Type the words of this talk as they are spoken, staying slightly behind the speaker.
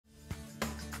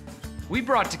We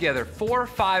brought together 4,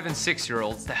 5, and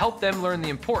 6-year-olds to help them learn the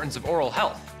importance of oral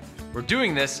health. We're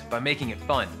doing this by making it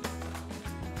fun.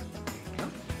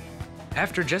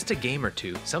 After just a game or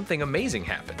two, something amazing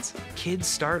happens. Kids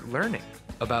start learning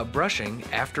about brushing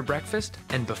after breakfast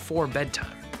and before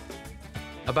bedtime,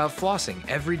 about flossing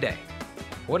every day,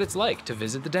 what it's like to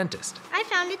visit the dentist, I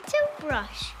found a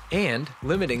toothbrush, and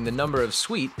limiting the number of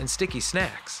sweet and sticky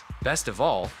snacks. Best of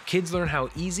all, kids learn how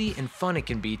easy and fun it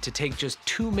can be to take just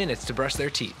 2 minutes to brush their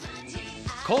teeth.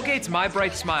 Colgate's My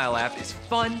Bright Smile app is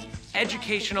fun,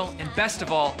 educational, and best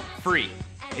of all, free.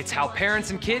 It's how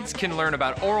parents and kids can learn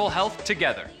about oral health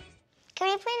together. can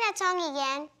we play that song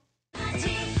again?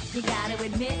 You gotta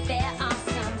admit they're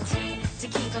awesome. To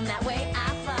keep them that way,